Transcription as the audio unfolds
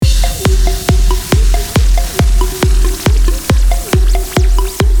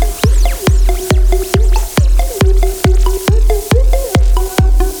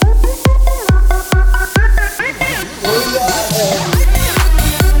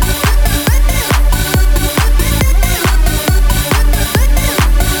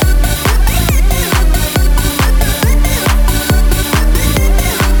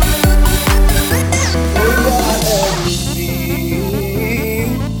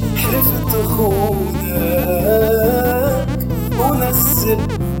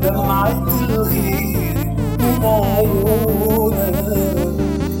تنزل دمعة الغير من عيونك.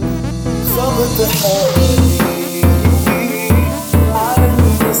 خبط حبيبي على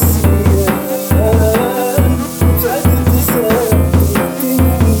النسيان، فقد سابت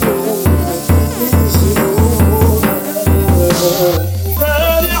من دونك من جنونك.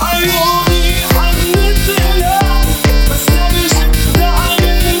 فارق عيوني حنت لك بس انا شفت عن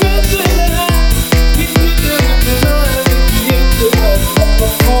المثلك. يتقدر بمالك يتقدر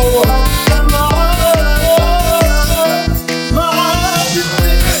مطفوها الدمعات، ما عاد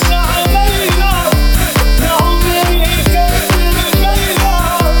بتقسى علينا يا عمري كتر خيرك.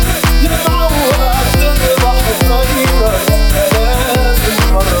 يا معود تذبح طيرك 1000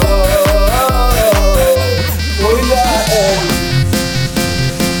 مرات. ولا قلبي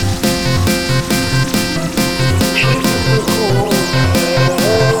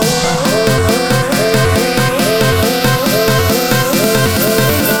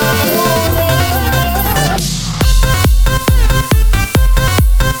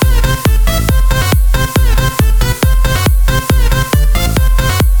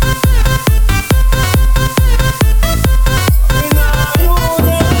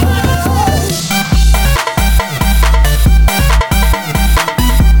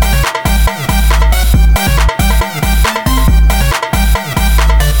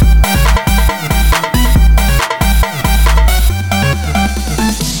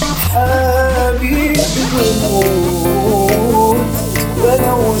حبيبي بموت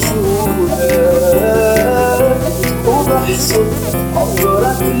وانا وجودك، وبحسب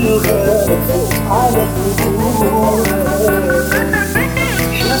عمرك الغالي